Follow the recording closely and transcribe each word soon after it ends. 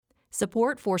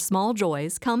Support for Small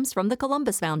Joys comes from the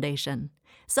Columbus Foundation,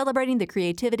 celebrating the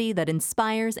creativity that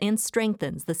inspires and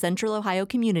strengthens the Central Ohio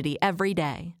community every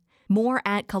day. More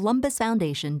at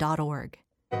columbusfoundation.org.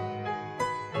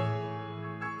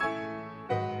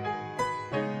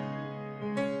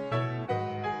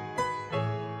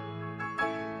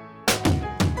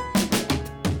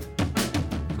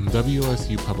 From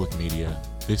WSU Public Media,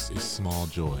 this is Small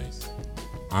Joys.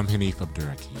 I'm Hanif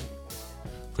Abdurraqib.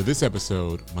 For this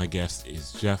episode, my guest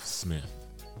is Jeff Smith.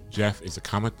 Jeff is a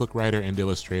comic book writer and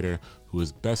illustrator who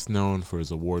is best known for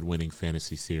his award-winning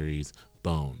fantasy series,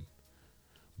 Bone.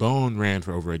 Bone ran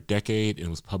for over a decade and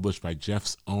was published by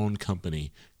Jeff's own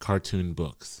company, Cartoon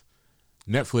Books.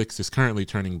 Netflix is currently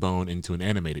turning Bone into an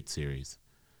animated series.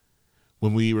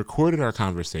 When we recorded our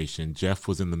conversation, Jeff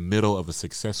was in the middle of a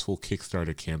successful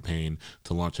Kickstarter campaign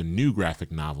to launch a new graphic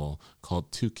novel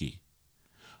called Tuki,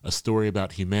 a story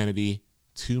about humanity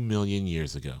 2 million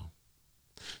years ago.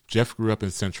 Jeff grew up in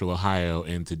Central Ohio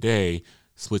and today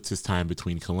splits his time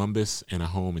between Columbus and a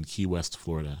home in Key West,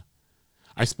 Florida.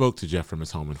 I spoke to Jeff from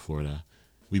his home in Florida.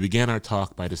 We began our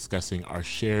talk by discussing our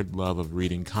shared love of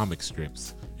reading comic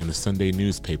strips in the Sunday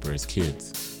newspaper as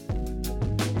kids.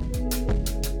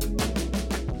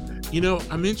 You know,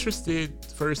 I'm interested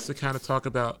first to kind of talk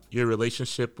about your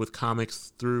relationship with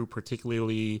comics through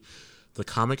particularly the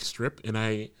comic strip, and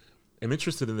I am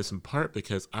interested in this in part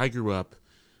because I grew up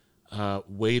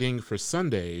waiting for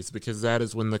Sundays because that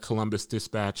is when the Columbus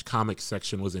Dispatch comics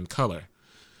section was in color.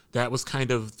 That was kind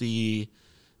of the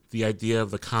idea of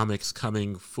the comics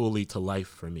coming fully to life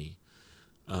for me.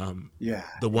 The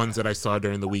ones that I saw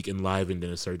during the week enlivened in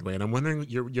a certain way. And I'm wondering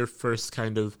your first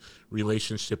kind of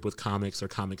relationship with comics or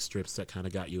comic strips that kind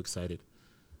of got you excited.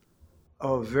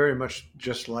 Oh, very much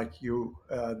just like you.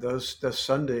 The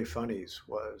Sunday Funnies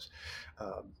was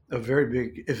a very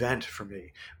big event for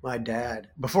me. My dad,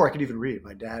 before I could even read,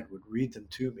 my dad would read them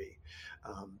to me.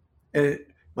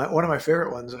 One of my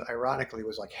favorite ones, ironically,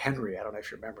 was like Henry. I don't know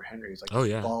if you remember Henry. He's like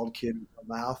a bald kid with a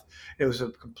mouth. It was a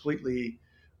completely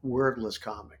wordless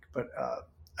comic, but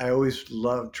I always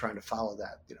loved trying to follow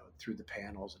that, through the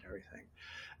panels and everything.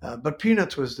 But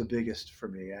Peanuts was the biggest for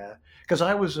me because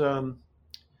I was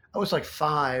like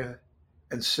 5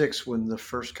 and 6 when the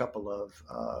first couple of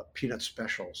Peanut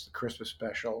specials, the Christmas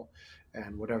special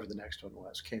and whatever the next one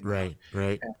was, came out.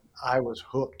 Right. And I was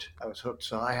hooked. So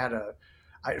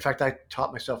in fact, I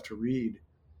taught myself to read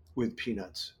with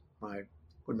Peanuts.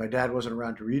 When my dad wasn't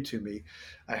around to read to me,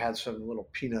 I had some little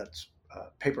Peanuts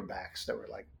paperbacks that were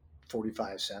like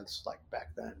 45 cents like back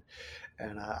then.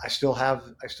 And I still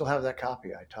have that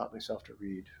copy. I taught myself to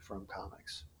read from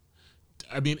comics.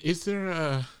 I mean, is there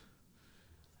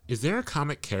a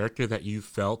comic character that you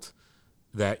felt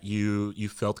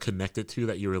connected to,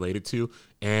 that you related to,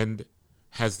 and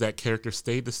has that character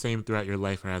stayed the same throughout your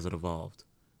life, or has it evolved?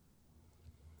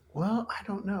 Well, I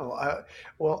don't know.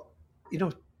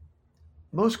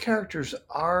 Most characters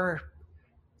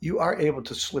you are able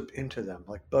to slip into them.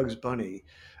 Like Bugs Bunny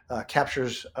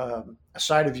captures a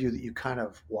side of you that you kind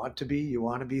of want to be. You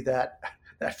want to be that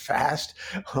fast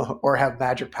or have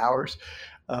magic powers.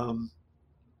 And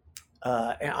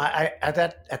I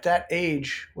at that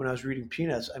age when I was reading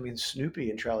Peanuts, I mean Snoopy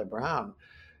and Charlie Brown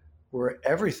were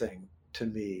everything to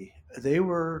me.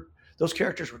 Those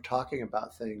characters were talking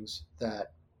about things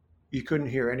that you couldn't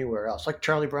hear anywhere else. Like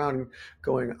Charlie Brown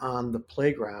going on the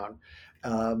playground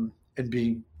and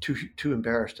being too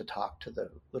embarrassed to talk to the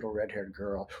little red-haired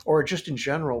girl, or just in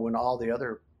general when all the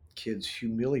other kids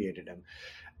humiliated him.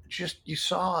 Just you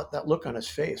saw that look on his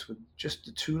face with just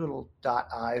the 2 little dot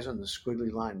eyes and the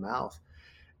squiggly line mouth,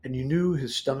 and you knew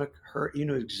his stomach hurt. You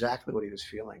knew exactly what he was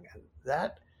feeling, and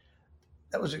that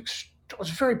was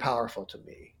very powerful to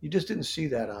me. You just didn't see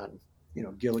that on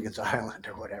Gilligan's Island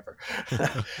or whatever.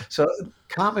 So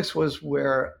comics was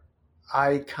where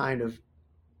I kind of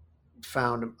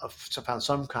found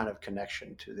some kind of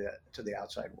connection to the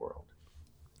outside world.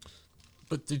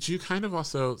 But did you kind of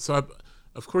also? So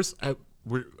of course I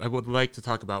would like to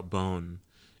talk about Bone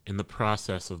in the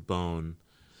process of Bone,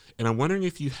 and I'm wondering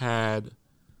if you had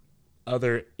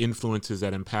other influences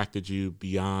that impacted you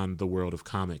beyond the world of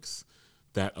comics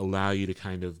that allow you to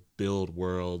kind of build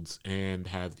worlds and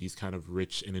have these kind of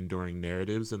rich and enduring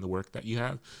narratives in the work that you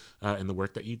have, in the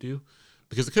work that you do.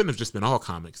 Because it couldn't have just been all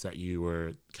comics that you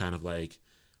were kind of like,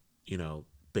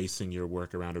 basing your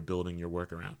work around or building your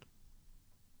work around.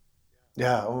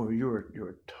 Yeah. Oh, you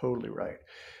were totally right.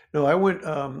 No, I went.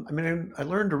 I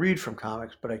learned to read from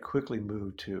comics, but I quickly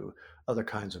moved to other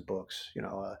kinds of books.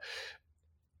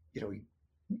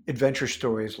 adventure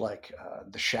stories like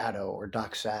The Shadow or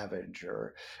Doc Savage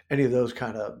or any of those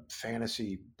kind of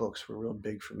fantasy books were real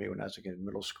big for me when I was in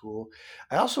middle school.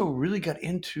 I also really got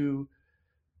into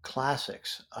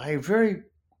classics. I very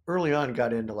early on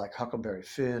got into like Huckleberry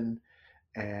Finn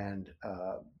and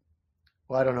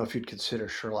well, I don't know if you'd consider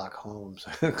Sherlock Holmes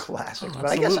Oh, classics, but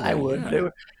I guess I absolutely. would. Yeah.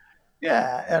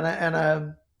 Yeah,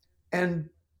 and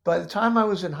by the time I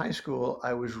was in high school,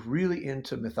 I was really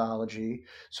into mythology.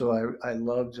 So I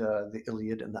loved the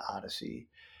Iliad and the Odyssey,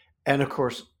 and of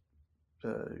course,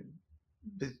 uh,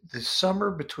 the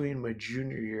summer between my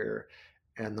junior year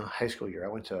and the high school year, I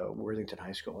went to Worthington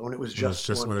High School. When it was It was just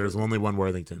just one when there's only one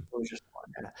Worthington. it was just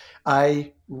one. Yeah.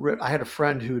 I had a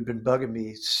friend who had been bugging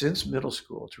me since middle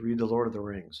school to read The Lord of the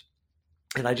Rings,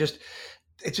 and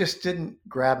it just didn't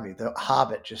grab me. The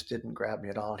Hobbit just didn't grab me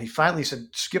at all. And he finally said,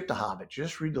 "Skip the Hobbit,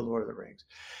 just read The Lord of the Rings."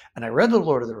 And I read The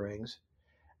Lord of the Rings,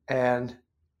 and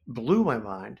blew my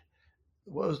mind.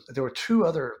 Was there were two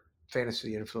other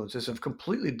fantasy influences of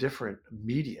completely different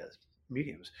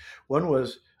mediums. One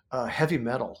was heavy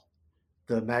metal.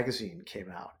 The magazine came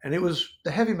out, and it was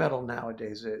the heavy metal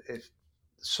nowadays. If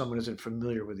someone isn't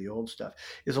familiar with the old stuff,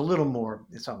 is a little more.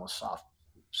 It's almost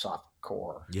soft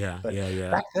core. Yeah, But yeah,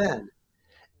 yeah. back then,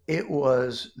 it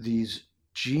was these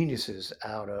geniuses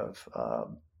out of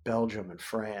Belgium and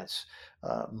France,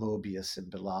 Mobius and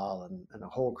Bilal, and a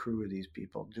whole crew of these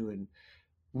people doing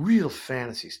real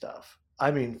fantasy stuff. I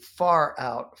mean, far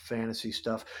out fantasy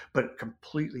stuff, but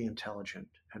completely intelligent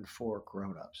and for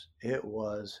grown-ups.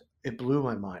 It blew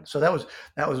my mind. So that was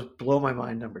blow my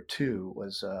mind number two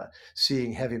was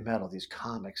seeing heavy metal, these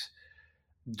comics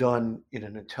done in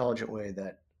an intelligent way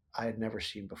that I had never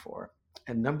seen before.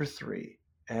 And number three,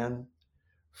 and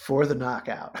for the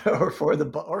knockout or for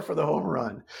the home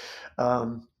run,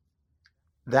 um,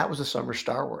 that was the summer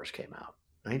Star Wars came out,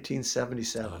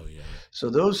 1977. Oh, yeah. So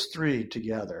those three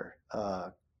together,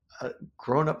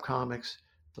 grown-up comics,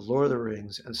 The Lord of the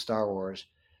Rings, and Star Wars,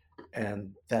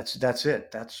 and that's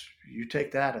it. That's you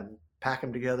take that and pack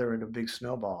them together in a big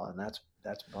snowball, and that's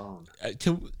Bone.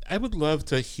 I would love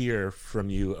to hear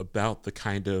from you about the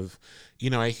kind of,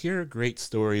 I hear great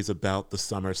stories about the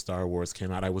summer Star Wars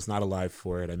came out. I was not alive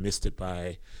for it. I missed it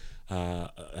by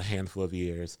a handful of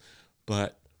years.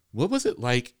 But what was it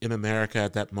like in America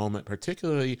at that moment?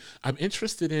 Particularly, I'm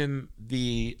interested in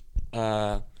the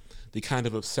kind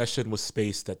of obsession with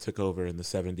space that took over in the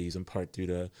 70s, in part due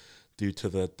to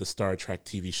the Star Trek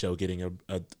TV show getting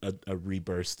a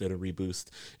rebirth and a reboost,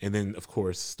 and then of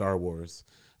course Star Wars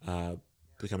uh,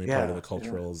 becoming part of Yeah, the yeah.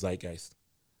 cultural zeitgeist.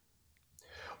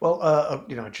 Well,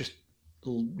 just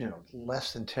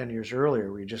less than 10 years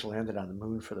earlier, we just landed on the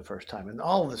moon for the first time, and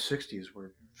all of the 60s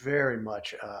were very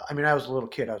much. I mean, I was a little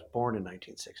kid. I was born in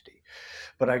 1960,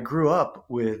 but I grew up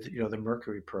with the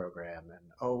Mercury program, and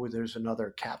oh, there's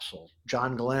another capsule,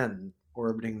 John Glenn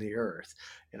orbiting the Earth.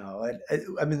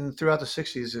 I mean, throughout the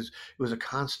 60s, it was a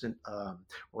constant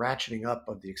ratcheting up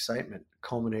of the excitement,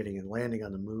 culminating in landing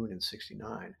on the moon in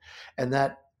 '69, and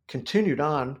that continued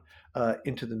on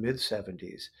into the mid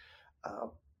 '70s. Uh,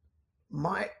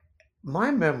 my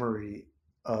my memory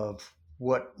of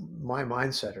what my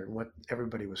mindset and what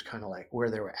everybody was kind of like where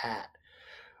they were at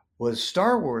was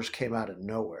Star Wars came out of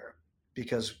nowhere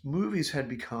because movies had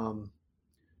become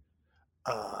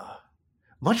uh,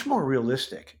 much more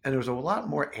realistic, and there was a lot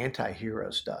more anti-hero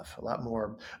stuff, a lot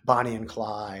more Bonnie and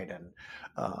Clyde and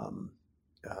um,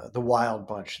 the Wild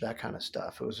Bunch, that kind of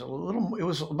stuff. It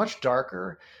was much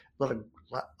darker, lot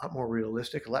more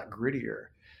realistic, a lot grittier.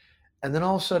 And then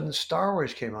all of a sudden, Star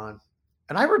Wars came on,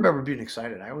 and I remember being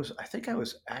excited. I think I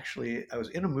was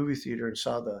in a movie theater and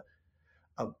saw the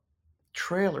a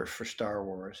trailer for Star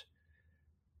Wars,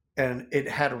 and it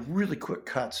had really quick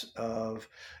cuts of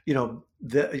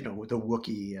the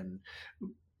Wookiee and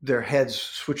their heads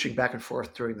switching back and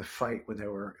forth during the fight when they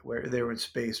were in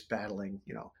space battling.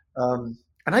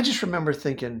 And I just remember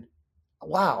thinking,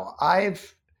 wow,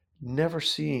 never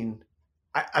seen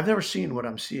I've never seen what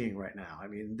I'm seeing right now. I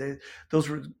mean, those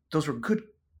were those were good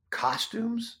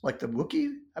costumes, like the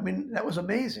Wookiee. I mean, that was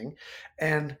amazing,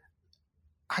 and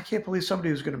I can't believe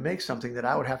somebody was going to make something that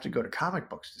I would have to go to comic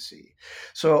books to see.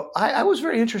 So I was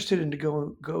very interested in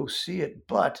to go see it.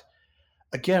 But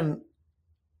again,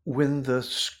 when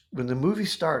the movie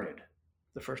started,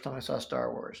 the first time I saw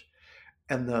Star Wars,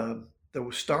 and the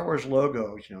Star Wars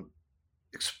logo,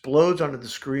 explodes onto the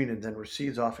screen and then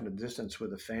recedes off into the distance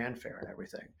with a fanfare and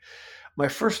everything. My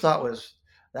first thought was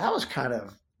that was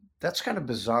that's kind of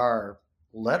bizarre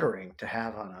lettering to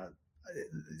have on a.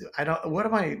 I don't. What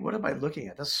am I looking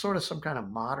at? That's sort of some kind of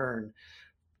modern.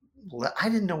 I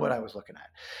didn't know what I was looking at,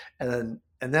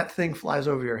 and that thing flies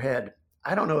over your head.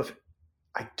 I don't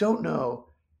know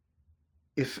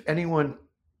if anyone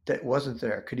that wasn't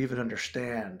there could even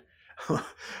understand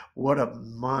what a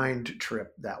mind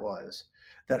trip that was.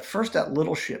 That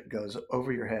little ship goes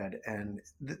over your head, and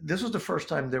this was the first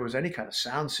time there was any kind of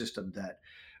sound system that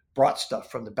brought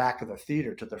stuff from the back of the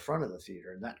theater to the front of the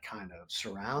theater, and that kind of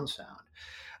surround sound.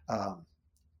 Um,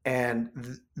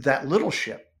 that little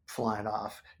ship flying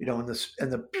off, and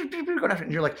the beep, beep, beep going after,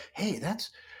 and you're like, hey, that's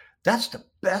the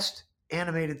best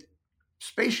animated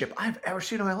spaceship I've ever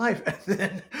seen in my life. And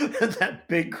then that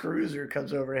big cruiser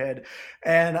comes overhead,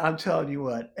 and I'm telling you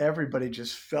what, everybody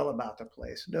just fell about the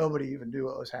place. Nobody even knew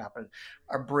what was happening.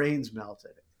 Our brains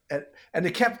melted, and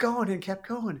it kept going and kept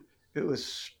going. It was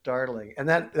startling, and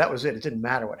that was it. It didn't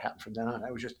matter what happened from then on.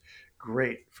 It was just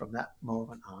great from that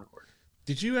moment onward.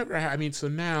 Did you ever? I mean, so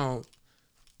now,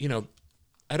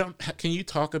 I don't. Can you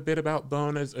talk a bit about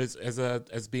Bone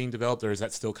as being developed, or is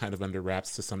that still kind of under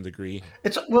wraps to some degree?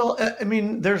 I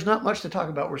mean, there's not much to talk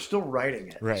about. We're still writing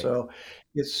it, right? So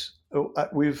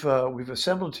we've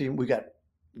assembled a team. We got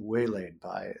waylaid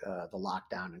by the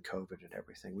lockdown and COVID and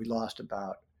everything. We lost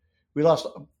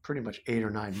pretty much 8 or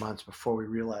 9 months before we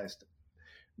realized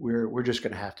we're just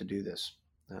going to have to do this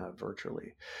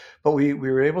virtually. But we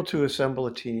were able to assemble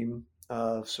a team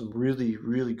of some really,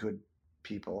 really good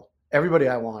people. Everybody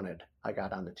I wanted, I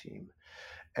got on the team,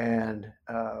 and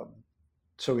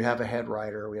so we have a head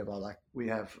writer. We have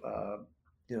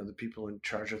the people in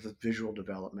charge of the visual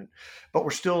development, but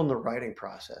we're still in the writing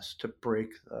process to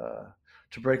break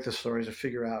the stories, to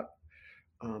figure out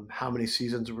how many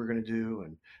seasons we're going to do,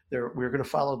 and we're going to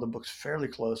follow the books fairly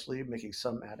closely, making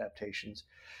some adaptations.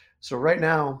 So right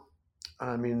now,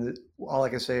 I mean, all I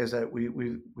can say is that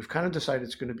we've kind of decided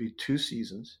it's going to be 2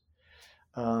 seasons.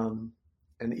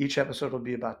 And each episode will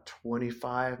be about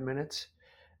 25 minutes,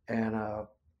 and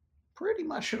pretty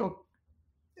much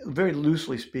very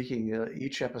loosely speaking,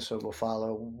 each episode will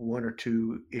follow 1 or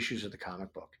 2 issues of the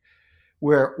comic book,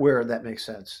 where that makes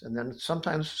sense. And then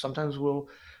sometimes we'll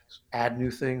add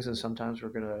new things, and sometimes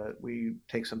we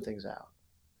take some things out.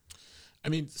 I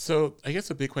mean, so I guess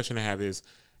a big question I have is,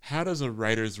 how does a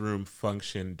writer's room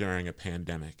function during a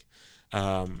pandemic?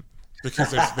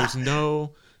 Because there's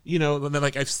no,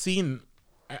 like I've seen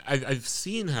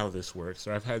how this works,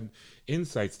 or I've had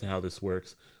insights to how this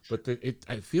works, but it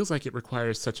feels like it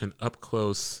requires such an up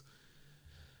close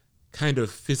kind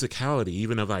of physicality,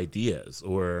 even of ideas.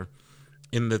 Or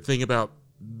in the thing about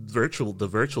the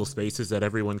virtual spaces, that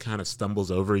everyone kind of stumbles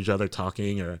over each other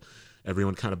talking, or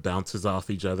everyone kind of bounces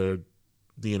off each other.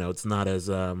 It's not as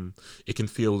it can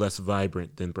feel less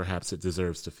vibrant than perhaps it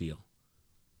deserves to feel.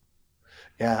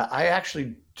 Yeah, I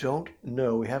actually don't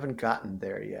know. We haven't gotten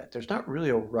there yet. There's not really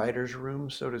a writer's room,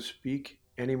 so to speak,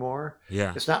 anymore.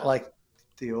 Yeah. It's not like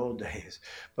the old days,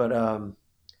 but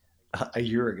a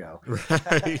year ago.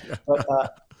 Right. But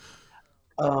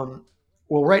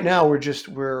well, right now there's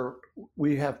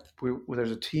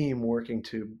a team working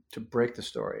to break the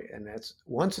story, and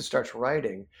once it starts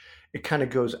writing, it kind of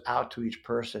goes out to each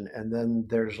person, and then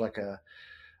there's like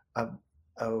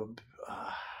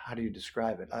how do you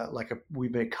describe it? We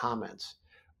make comments,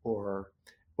 or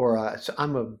so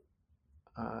I'm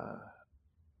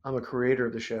a creator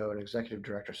of the show, an executive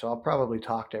director, so I'll probably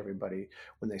talk to everybody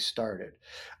when they started.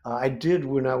 I did,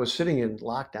 when I was sitting in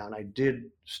lockdown, I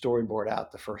did storyboard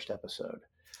out the first episode,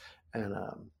 and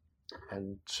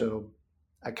so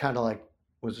I kind of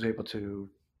was able to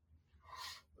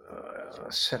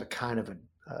set a kind of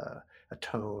a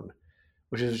tone,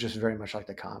 which is just very much like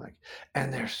the comic,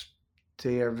 and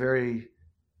they are very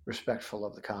respectful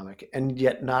of the comic, and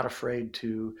yet not afraid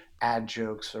to add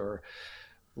jokes or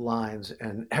lines.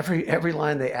 And every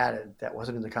line they added that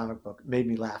wasn't in the comic book made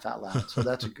me laugh out loud. So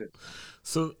that's a good.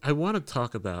 So I want to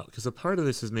talk about, because a part of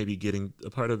this is maybe getting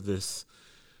a part of this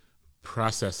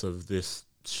process of this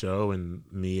show, and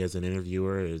me as an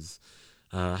interviewer, is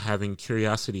having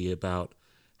curiosity about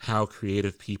how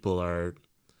creative people are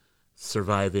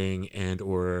surviving and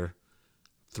or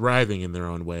thriving in their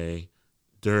own way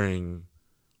during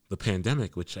the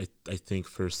pandemic, which I think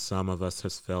for some of us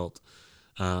has felt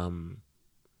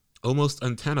almost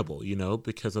untenable,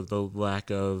 because of the lack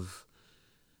of,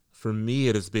 for me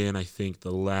it has been, I think,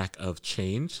 the lack of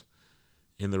change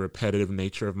in the repetitive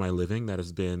nature of my living that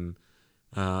has been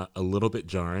a little bit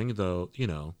jarring, though,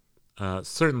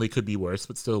 certainly could be worse,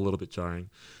 but still a little bit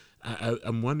jarring.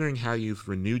 I'm wondering how you've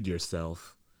renewed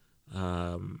yourself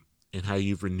and how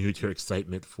you've renewed your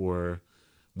excitement for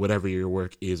whatever your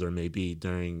work is or may be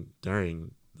during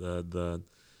the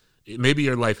maybe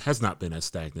your life has not been as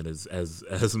stagnant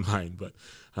as mine, but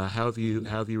how have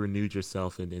you renewed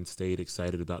yourself and stayed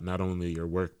excited about not only your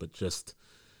work but just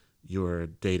your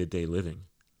day-to-day living?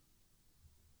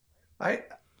 I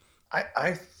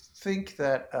I think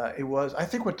that it was. I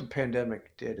think what the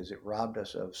pandemic did is it robbed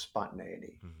us of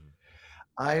spontaneity. Mm-hmm.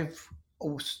 I've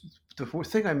oh, the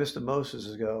thing I miss the most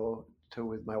is to go to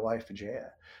with my wife and Jaya.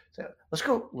 So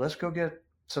some let's go get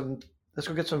some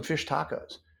fish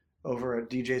tacos over at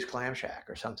DJ's Clam Shack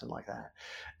or something like that.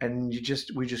 And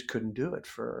we just couldn't do it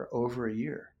for over a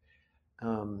year. I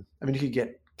mean, you could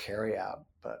get carry out,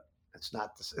 but it's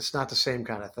not the same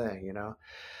kind of thing, you know.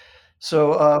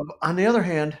 So on the other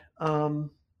hand,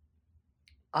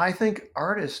 I think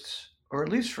artists, or at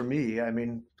least for me, I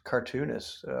mean,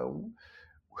 cartoonists,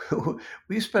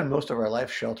 we spend most of our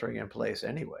life sheltering in place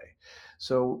anyway.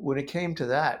 So when it came to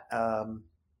that,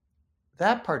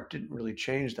 that part didn't really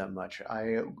change that much.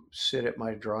 I sit at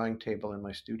my drawing table in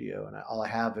my studio, and all I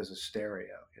have is a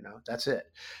stereo. You know, that's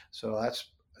it. So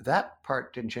that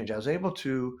part didn't change. I was able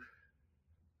to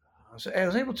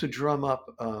drum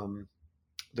up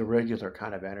the regular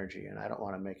kind of energy, and I don't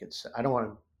want to make it. I don't want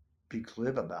to be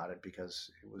glib about it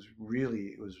because it was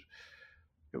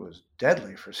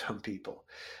deadly for some people.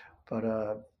 But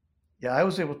yeah, I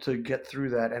was able to get through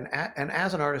that, and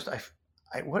as an artist,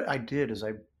 what I did is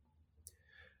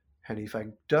and if I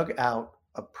dug out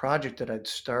a project that I'd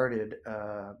started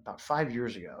about 5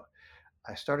 years ago.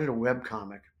 I started a web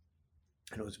comic,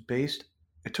 and it was based.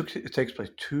 It takes place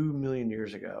 2 million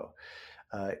years ago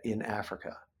in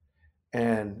Africa,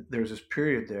 and there's this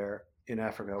period there in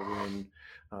Africa when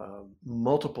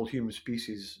multiple human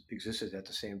species existed at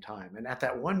the same time, and at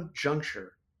that one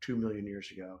juncture, 2 million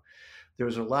years ago, there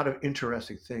was a lot of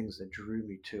interesting things that drew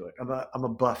me to it. I'm a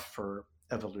buff for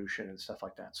evolution and stuff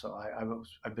like that, so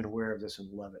I've been aware of this and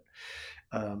love it.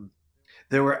 Um,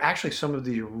 there were actually some of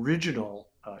the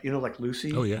original, like Oh Lucy,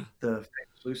 yeah. the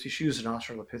famous Lucy. She was an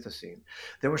Australopithecine.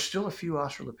 There were still a few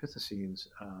Australopithecines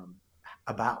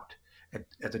about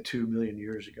at the 2 million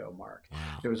years ago mark.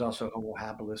 Wow. There was also Homo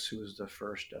habilis, who was the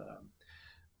first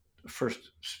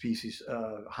species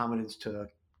hominids to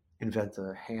invent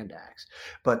the hand axe.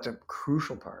 But the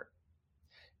crucial part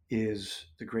is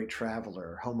the great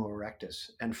traveler Homo erectus,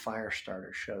 and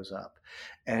Firestarter shows up,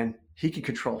 and he can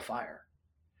control fire.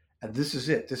 And this is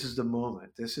it. This is the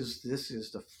moment. This is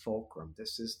the fulcrum.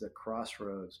 This is the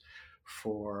crossroads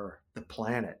for the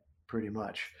planet, pretty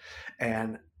much.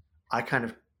 And I kind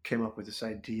of came up with this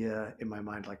idea in my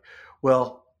mind, like,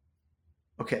 well,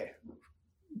 okay,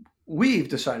 we've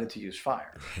decided to use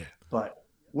fire, but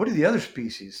what do the other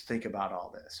species think about all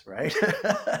this, right?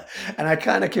 And I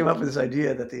kind of came up with this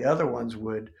idea that the other ones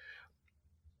would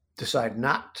decide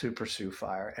not to pursue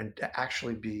fire and to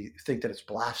actually think that it's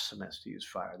blasphemous to use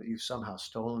fire, that you've somehow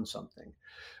stolen something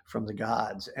from the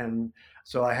gods. And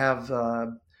so I have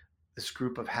this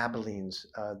group of Habilines.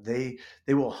 They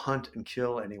will hunt and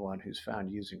kill anyone who's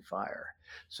found using fire.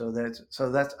 So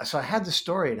I had the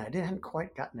story, and I hadn't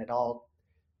quite gotten it all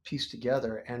pieced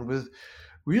together. And with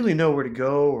really nowhere to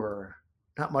go or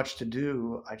not much to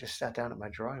do, I just sat down at my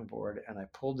drawing board and I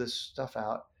pulled this stuff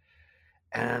out,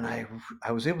 and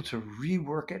I was able to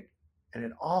rework it, and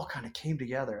it all kind of came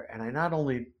together. And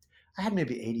I had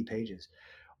maybe 80 pages.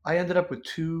 I ended up with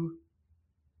two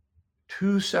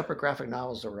separate graphic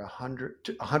novels that were 100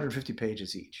 to 150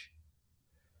 pages each.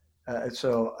 I was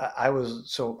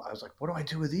like, what do I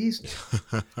do with these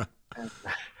now? And,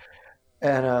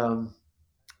 and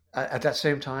at that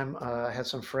same time, I had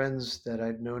some friends that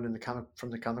I'd known from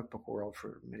the comic book world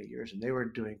for many years, and they were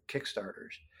doing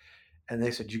Kickstarters. And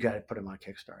they said, you got to put them on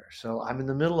Kickstarter. So I'm in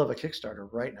the middle of a Kickstarter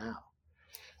right now.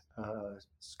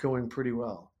 It's going pretty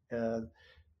well.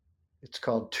 It's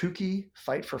called Tukey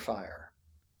Fight for Fire.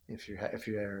 If you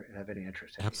ever have any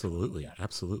interest. Absolutely,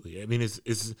 absolutely. I mean,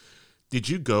 did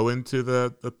you go into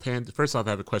the First off, I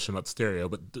have a question about stereo,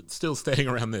 but still staying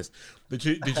around this. Did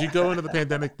you go into the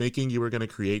pandemic thinking you were going to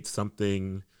create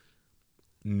something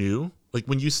new? Like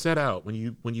when you set out, when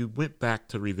you went back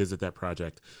to revisit that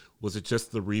project, was it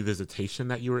just the revisitation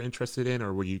that you were interested in,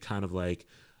 or were you kind of like,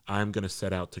 I'm going to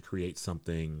set out to create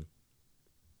something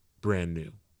brand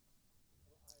new?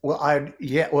 Well,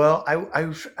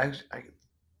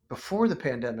 before the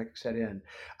pandemic set in,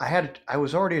 I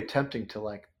was already attempting to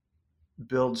like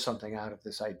build something out of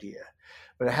this idea,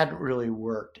 but it hadn't really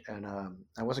worked, and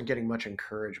I wasn't getting much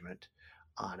encouragement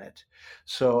on it.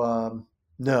 So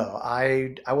no,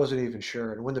 I wasn't even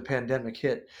sure. And when the pandemic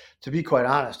hit, to be quite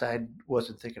honest, I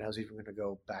wasn't thinking I was even going to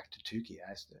go back to Tukey.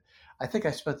 I think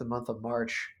I spent the month of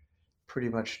March pretty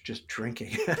much just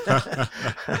drinking.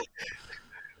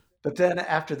 But then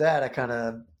after that, I kind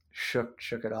of shook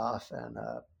it off and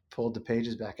pulled the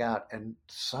pages back out, and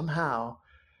somehow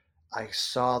I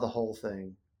saw the whole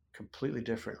thing completely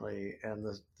differently, and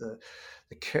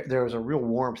there was a real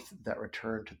warmth that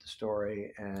returned to the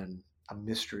story and a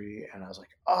mystery, and I was like,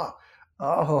 oh,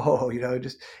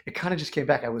 it kind of just came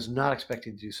back. I was not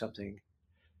expecting to do something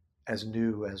as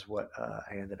new as what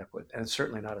I ended up with, and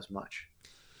certainly not as much.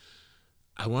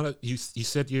 I want to. You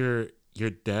said your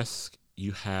desk,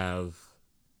 you have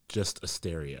just a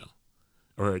stereo,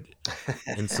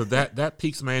 and so that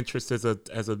piques my interest as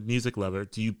a music lover.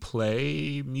 Do you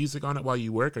play music on it while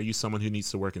you work? Are you someone who needs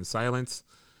to work in silence?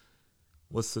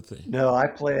 What's the thing? No, I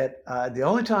play it. The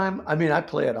only time, I mean, I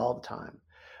play it all the time.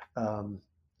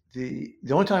 The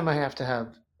only time I have to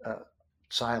have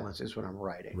silence is when I'm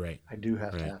writing. Right. I do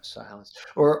have Right. to have silence,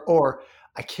 or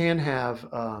I can have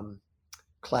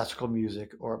classical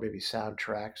music or maybe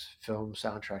soundtracks, film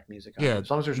soundtrack music. Yeah,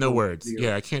 as long as there's no words. video.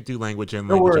 Yeah, I can't do language in,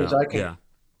 No language words. out. I can.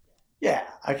 Yeah,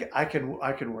 I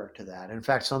can work to that. In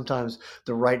fact, sometimes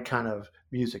the right kind of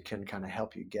music can kind of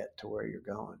help you get to where you're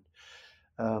going.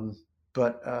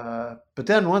 But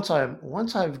then once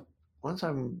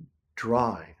I'm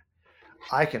drawing,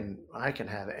 I can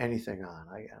have anything on.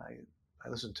 I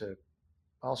listen to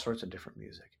all sorts of different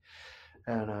music,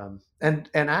 and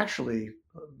actually,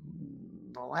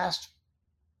 the last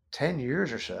 10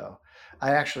 years or so,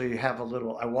 I actually have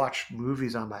I watch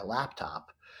movies on my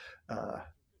laptop,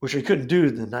 which I couldn't do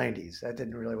in the 90s. That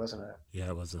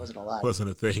wasn't a lot. Wasn't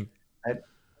a thing.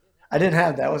 I didn't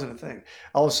have that. Wasn't a thing.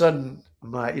 All of a sudden,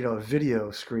 my a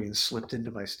video screen slipped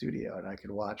into my studio, and I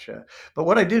could watch. But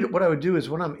what I would do is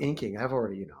when I'm inking, I've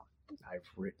already I've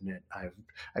written it, I've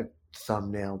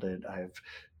thumbnailed it, I've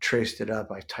traced it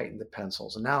up, I've tightened the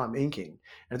pencils, and now I'm inking.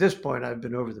 And at this point, I've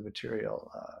been over the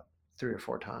material 3 or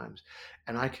 4 times,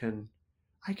 and I can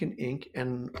ink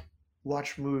and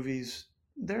watch movies.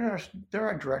 There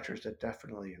are directors that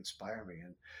definitely inspire me,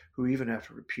 and who even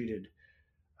after repeated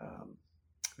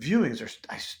viewings,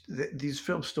 these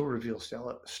films still reveal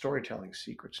storytelling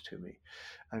secrets to me.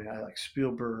 I mean, I like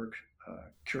Spielberg,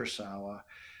 Kurosawa,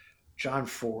 John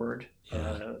Ford,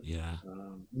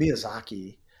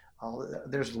 Miyazaki.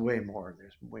 There's way more.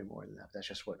 There's way more than that. That's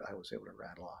just what I was able to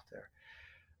rattle off there.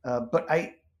 But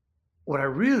what I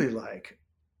really like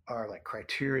are like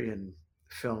Criterion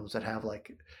films that have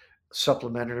like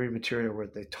supplementary material where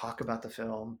they talk about the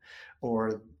film,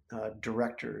 or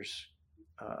directors'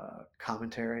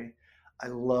 commentary. I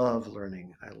love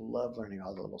learning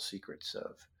all the little secrets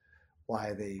of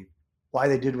why they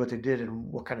did what they did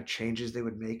and what kind of changes they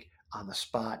would make on the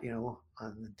spot,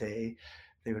 on the day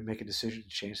they would make a decision to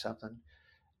change something.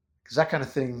 Because that kind of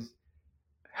thing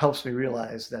helps me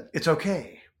realize that it's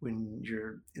okay when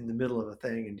you're in the middle of a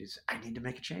thing and I need to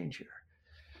make a change here.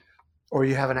 Or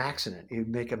you have an accident, you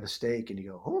make a mistake and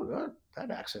you go, oh,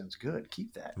 that accident's good,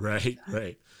 keep that. Right,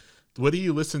 right. What do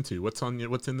you listen to? What's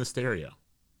in the stereo?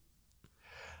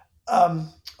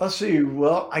 Let's see.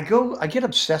 Well, I get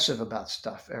obsessive about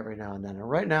stuff every now and then. And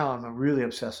right now I'm really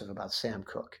obsessive about Sam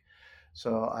Cooke.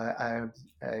 So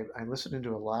I'm listening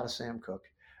to a lot of Sam Cooke.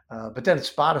 But then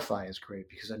Spotify is great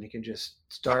because then you can just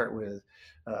start with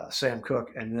Sam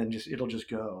Cooke and then it'll just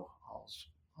go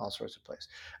all sorts of places.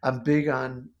 I'm big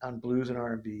on blues and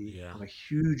R&B. Yeah. I'm a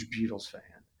huge Beatles fan.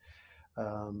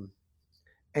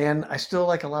 And I still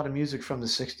like a lot of music from the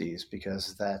 60s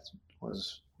because that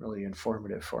was really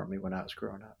informative for me when I was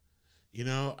growing up.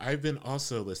 I've been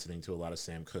also listening to a lot of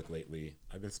Sam Cooke lately.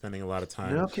 I've been spending a lot of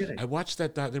time. No kidding. I watched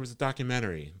that. There was a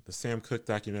documentary, the Sam Cooke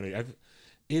documentary. I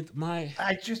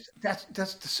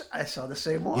saw the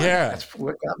same one. Yeah. That's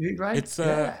what got me right. It's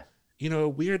a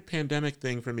weird pandemic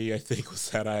thing for me, I think, was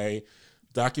that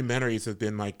documentaries have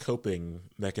been my coping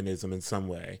mechanism in some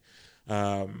way.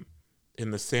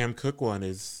 And the Sam Cooke one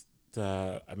is,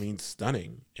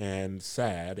 stunning and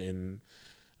sad. And,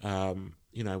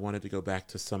 I wanted to go back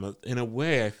to in a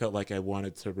way, I felt like I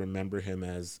wanted to remember him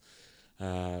as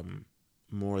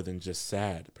more than just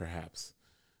sad, perhaps.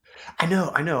 I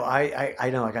know.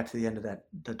 I got to the end of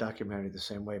the documentary the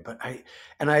same way, but I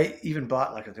even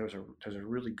bought there's a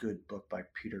really good book by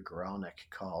Peter Guralnick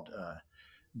called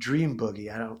Dream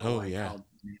Boogie. I don't know why I called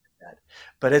that,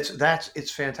 but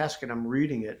it's fantastic, and I'm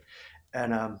reading it,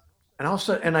 and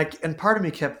also and part of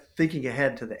me kept thinking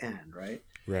ahead to the end, right?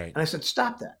 Right. And I said,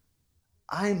 stop that.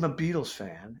 I'm a Beatles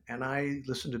fan, and I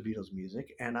listen to Beatles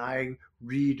music, and I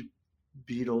read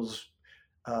Beatles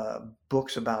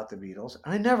books about the Beatles,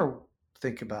 and I never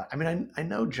think about. I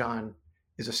know John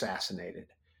is assassinated,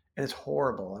 and it's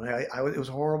horrible, and it was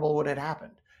horrible when it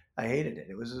happened. I hated it.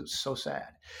 It was so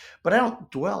sad, but I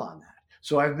don't dwell on that.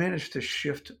 So I've managed to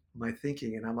shift my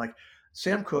thinking, and I'm like,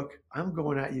 Sam Cooke, I'm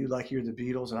going at you like you're the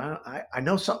Beatles, and I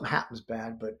know something happens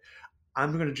bad, but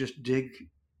I'm going to just dig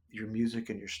your music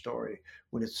and your story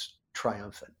when it's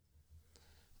triumphant.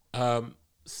 Um,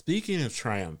 Speaking of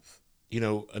triumph,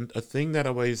 a thing that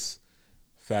always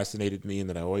fascinated me and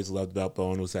that I always loved about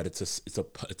Bone was that it's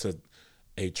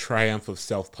a triumph of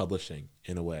self-publishing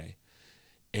in a way.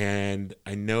 And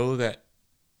I know that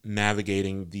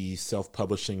navigating the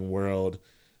self-publishing world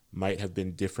might have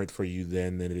been different for you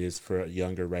then than it is for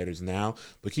younger writers now.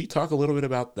 But can you talk a little bit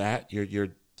about that? Your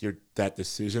that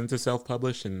decision to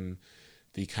self-publish and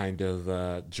the kind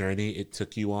of journey it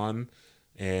took you on,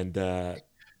 and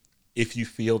if you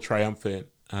feel triumphant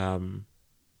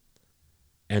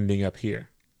ending up here.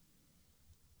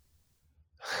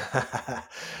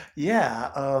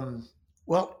 Yeah.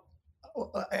 Well,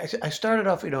 I started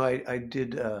off, I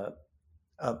did a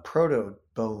proto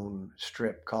Bone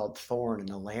strip called Thorn and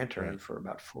the Lantern Right. for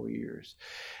about 4 years.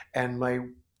 And my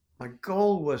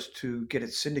goal was to get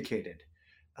it syndicated.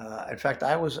 In fact,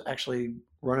 I was actually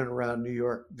running around New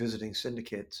York visiting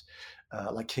syndicates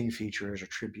like King Features or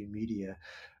Tribune Media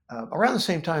around the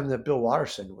same time that Bill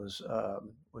Watterson was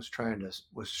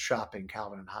shopping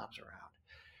Calvin and Hobbes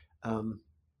around.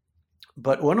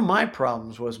 But one of my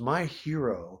problems was my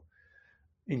hero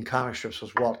in comic strips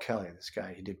was Walt Kelly. This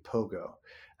guy, he did Pogo.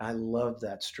 I loved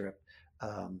that strip.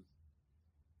 Um,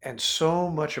 and so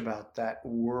much about that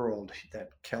world that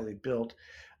Kelly built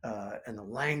and the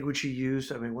language he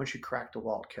used. I mean, once you cracked the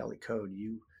Walt Kelly code,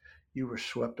 you were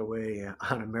swept away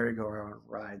on a merry-go-round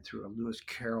ride through a Lewis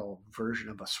Carroll version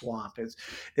of a swamp.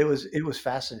 It was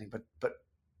fascinating, but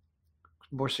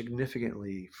more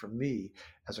significantly for me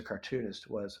as a cartoonist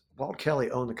was Walt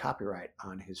Kelly owned the copyright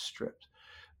on his strips.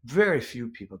 Very few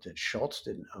people did. Schultz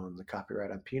didn't own the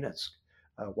copyright on Peanuts.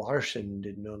 Watterson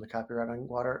didn't own the copyright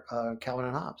on Calvin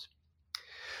and Hobbes.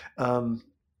 Um,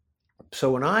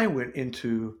 so when I went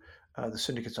into the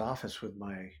syndicate's office with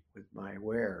my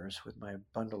wares, with my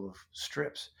bundle of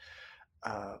strips,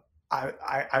 uh,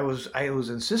 I was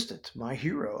insistent. My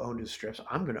hero owned his strips.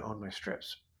 I'm going to own my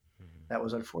strips. That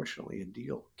was unfortunately a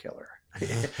deal killer.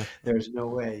 There's no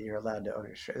way you're allowed to own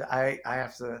your strips.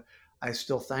 I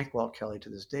still thank Walt Kelly to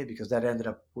this day because that ended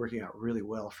up working out really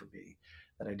well for me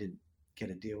that I didn't get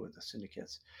a deal with the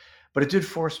syndicates. But it did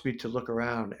force me to look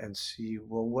around and see,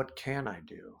 well, what can I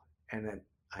do? And then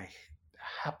I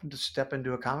happened to step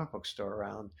into a comic book store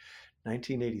around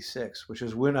 1986, which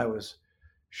is when I was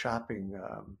shopping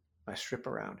my strip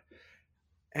around,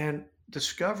 and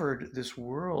discovered this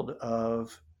world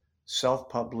of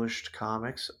self-published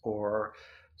comics or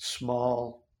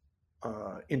small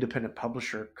independent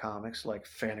publisher comics like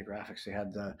Fantagraphics. They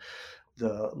had the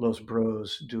Los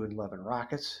Bros doing Love and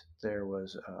Rockets. There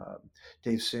was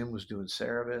Dave Sim was doing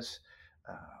Cerebus.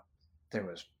 Uh, there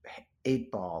was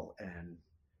Eight Ball and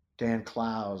Dan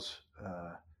Clowes.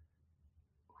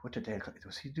 What did Dan?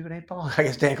 Was he doing Eight Ball? I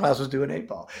guess Dan Clowes was doing Eight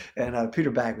Ball, and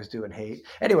Peter Bagg was doing Hate.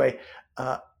 Anyway,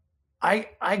 uh,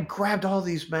 I grabbed all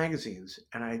these magazines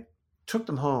and I took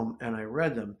them home and I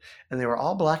read them, and they were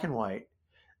all black and white.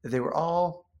 They were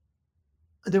all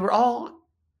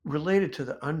related to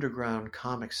the underground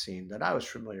comic scene that I was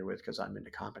familiar with because I'm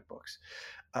into comic books.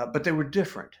 But they were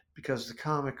different because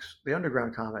the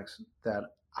underground comics that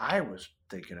I was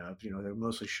thinking of, they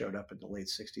mostly showed up in the late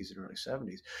 60s and early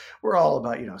 70s, were all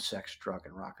about, sex, drug,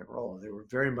 and rock and roll. They were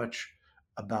very much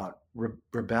about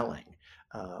rebelling.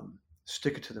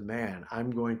 Stick it to the man. I'm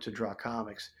going to draw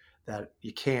comics that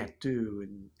you can't do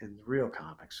in real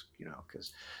comics,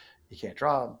 because you can't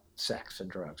draw sex and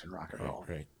drugs and rock and roll.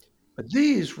 Right. But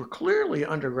these were clearly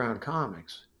underground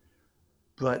comics,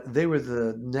 but they were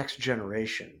the next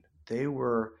generation. They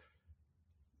were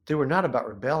not about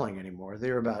rebelling anymore.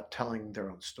 They were about telling their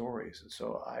own stories. And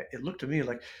so it looked to me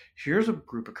like here's a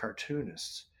group of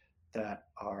cartoonists that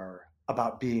are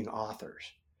about being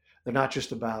authors. They're not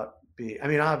just about being. I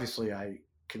mean, obviously, I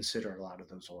consider a lot of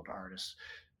those old artists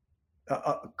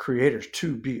creators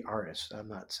to be artists. I'm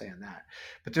not saying that,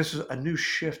 but this is a new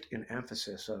shift in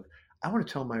emphasis of I want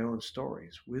to tell my own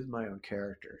stories with my own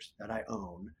characters that I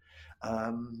own,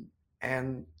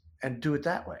 and do it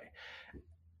that way.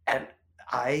 And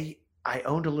I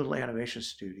owned a little animation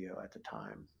studio at the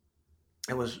time.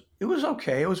 It was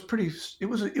okay. It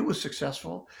was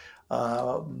successful.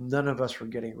 None of us were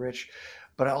getting rich,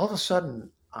 but all of a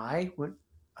sudden I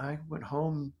went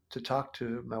home to talk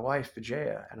to my wife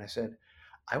Vijaya, and I said,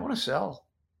 I want to sell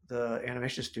the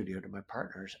animation studio to my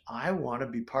partners. I want to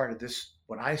be part of this.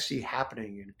 What I see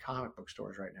happening in comic book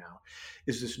stores right now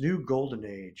is this new golden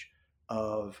age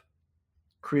of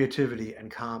creativity and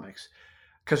comics.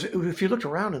 Because if you looked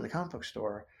around in the comic book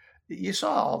store, you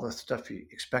saw all the stuff you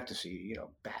expect to see,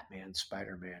 Batman,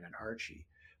 Spider-Man, and Archie.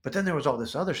 But then there was all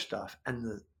this other stuff, and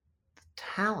the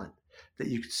talent that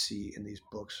you could see in these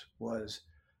books was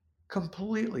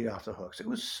completely off the hooks. It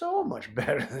was so much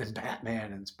better than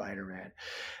Batman and Spider-Man.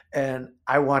 And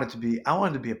I wanted to be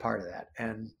a part of that.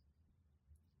 And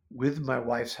with my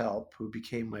wife's help, who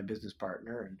became my business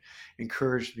partner and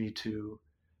encouraged me to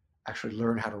actually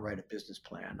learn how to write a business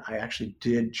plan, I actually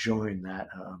did join that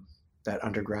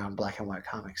underground black and white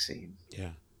comic scene.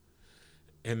 Yeah.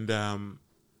 And I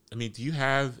mean, do you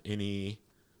have any?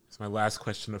 It's my last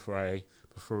question before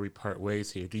we part ways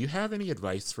here. Do you have any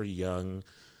advice for young?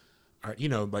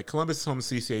 Like Columbus is home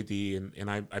to CCAD,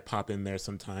 and I pop in there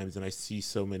sometimes, and I see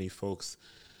so many folks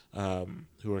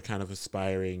who are kind of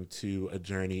aspiring to a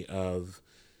journey of,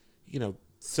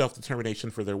 self-determination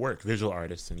for their work, visual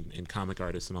artists and comic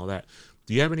artists and all that.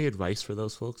 Do you have any advice for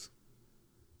those folks?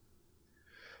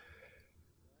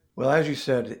 Well, as you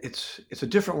said, it's a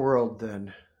different world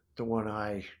than the one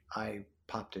I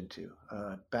popped into.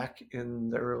 Back in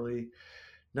the early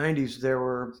 90s, there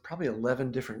were probably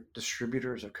 11 different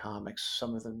distributors of comics,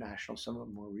 some of them national, some of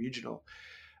them more regional.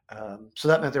 So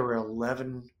that meant there were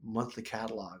 11 monthly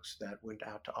catalogs that went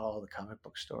out to all the comic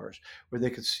book stores where they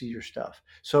could see your stuff.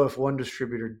 So if one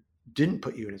distributor didn't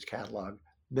put you in its catalog,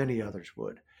 many others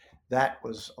would. That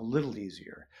was a little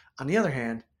easier. On the other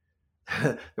hand,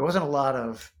 there wasn't a lot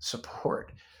of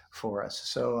support for us.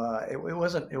 So it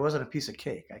wasn't a piece of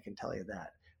cake, I can tell you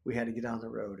that. We had to get on the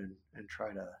road and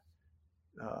try to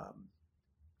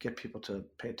get people to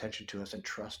pay attention to us and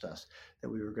trust us that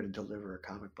we were going to deliver a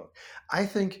comic book. I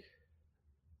think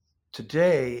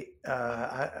today,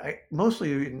 I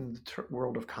mostly in the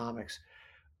world of comics,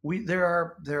 there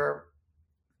are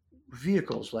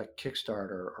vehicles like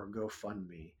Kickstarter or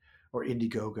GoFundMe or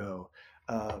Indiegogo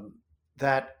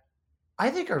that I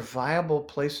think are viable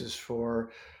places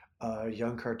for a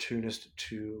young cartoonist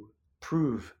to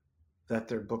prove that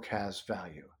their book has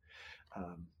value.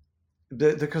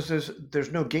 Because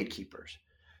there's no gatekeepers.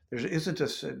 There isn't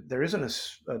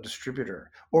a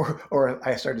distributor, or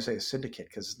I started to say a syndicate,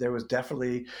 because there was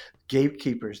definitely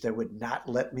gatekeepers that would not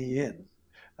let me in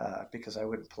because I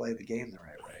wouldn't play the game the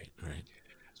right way. Right.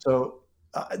 So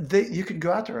you can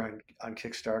go out there on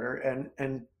Kickstarter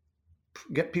and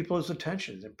get people's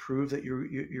attention and prove that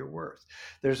you're worth.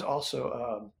 There's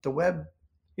also the web,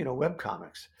 web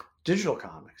comics, digital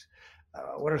comics.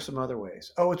 What are some other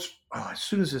ways? As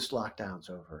soon as this lockdown's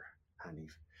over,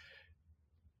 Hanif,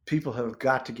 people have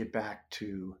got to get back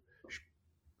to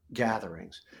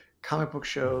gatherings, comic book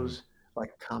shows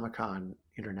like Comic-Con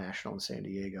International in San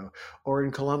Diego, or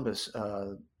in Columbus,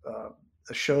 a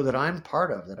show that I'm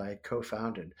part of that I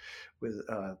co-founded with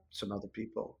some other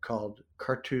people called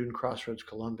Cartoon Crossroads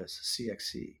Columbus,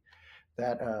 CXC.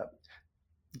 That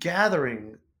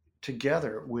gathering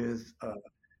together with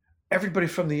everybody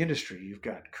from the industry. You've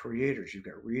got creators, you've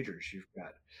got readers, you've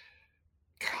got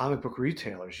comic book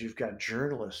retailers, you've got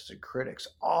journalists and critics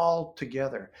all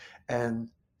together, and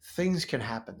things can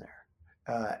happen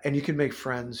there. And you can make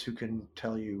friends who can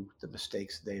tell you the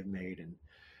mistakes they've made and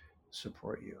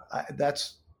support you.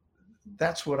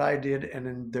 That's what I did. And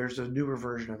then there's a newer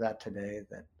version of that today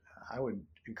that I would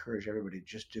encourage everybody to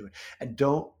just do it. And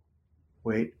don't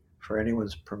wait for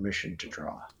anyone's permission to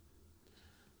draw.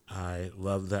 I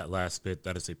love that last bit.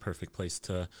 That is a perfect place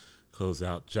to close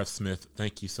out. Jeff Smith,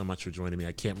 thank you so much for joining me.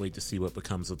 I can't wait to see what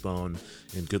becomes of Bone,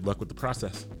 and good luck with the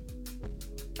process.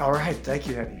 All right. Thank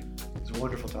you, Eddie. It was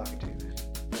wonderful talking to you, man.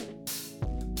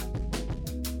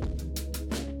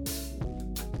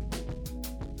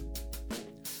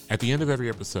 At the end of every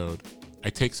episode, I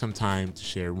take some time to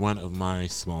share one of my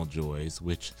small joys,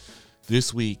 which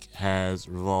this week has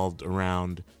revolved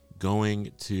around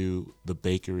going to the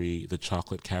bakery, the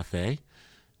Chocolate Cafe,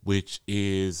 which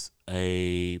is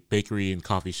a bakery and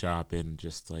coffee shop and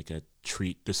just like a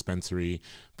treat dispensary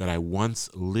that I once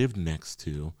lived next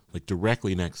to, like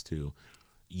directly next to,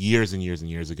 years and years and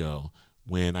years ago,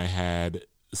 when I had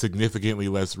significantly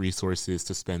less resources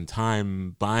to spend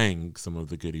time buying some of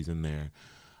the goodies in there.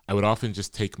 I would often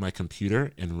just take my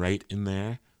computer and write in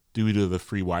there due to the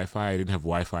free Wi-Fi. I didn't have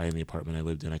Wi-Fi in the apartment I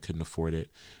lived in. I couldn't afford it.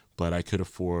 But I could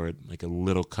afford like a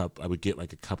little cup. I would get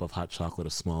like a cup of hot chocolate,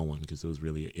 a small one, because it was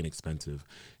really inexpensive.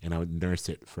 And I would nurse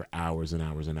it for hours and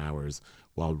hours and hours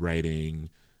while writing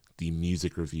the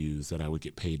music reviews that I would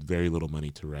get paid very little money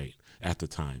to write at the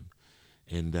time.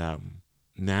 And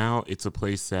now it's a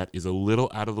place that is a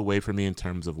little out of the way for me in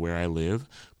terms of where I live,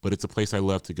 but it's a place I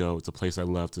love to go. It's a place I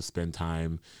love to spend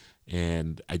time.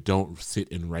 And I don't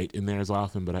sit and write in there as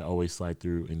often, but I always slide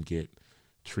through and get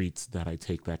treats that I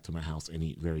take back to my house and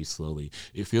eat very slowly.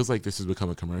 It feels like this has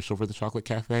become a commercial for the Chocolate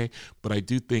Cafe, but I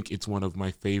do think it's one of my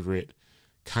favorite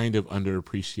kind of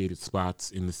underappreciated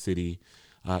spots in the city.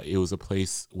 It was a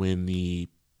place when the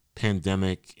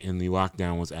pandemic and the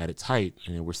lockdown was at its height,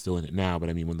 and we're still in it now, but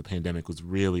I mean, when the pandemic was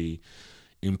really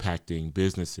impacting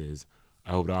businesses,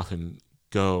 I would often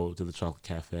go to the Chocolate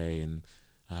Cafe and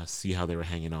see how they were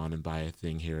hanging on and buy a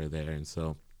thing here or there. And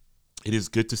so it is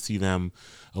good to see them,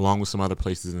 along with some other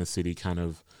places in the city, kind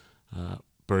of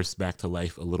burst back to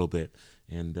life a little bit.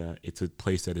 And it's a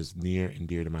place that is near and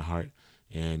dear to my heart,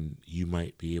 and you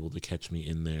might be able to catch me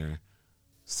in there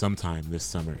sometime this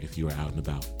summer if you are out and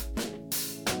about.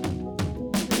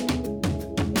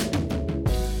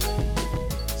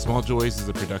 Small Joys is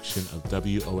a production of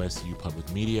WOSU Public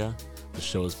Media. The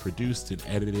show is produced and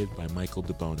edited by Michael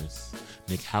DeBonis.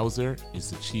 Nick Hauser is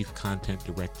the Chief Content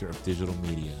Director of Digital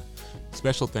Media.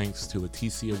 Special thanks to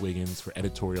Leticia Wiggins for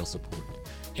editorial support.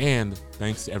 And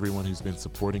thanks to everyone who's been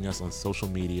supporting us on social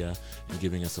media and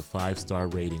giving us a 5-star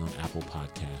rating on Apple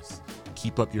Podcasts.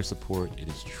 Keep up your support. It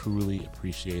is truly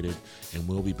appreciated. And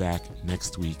we'll be back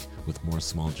next week with more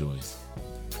Small Joys.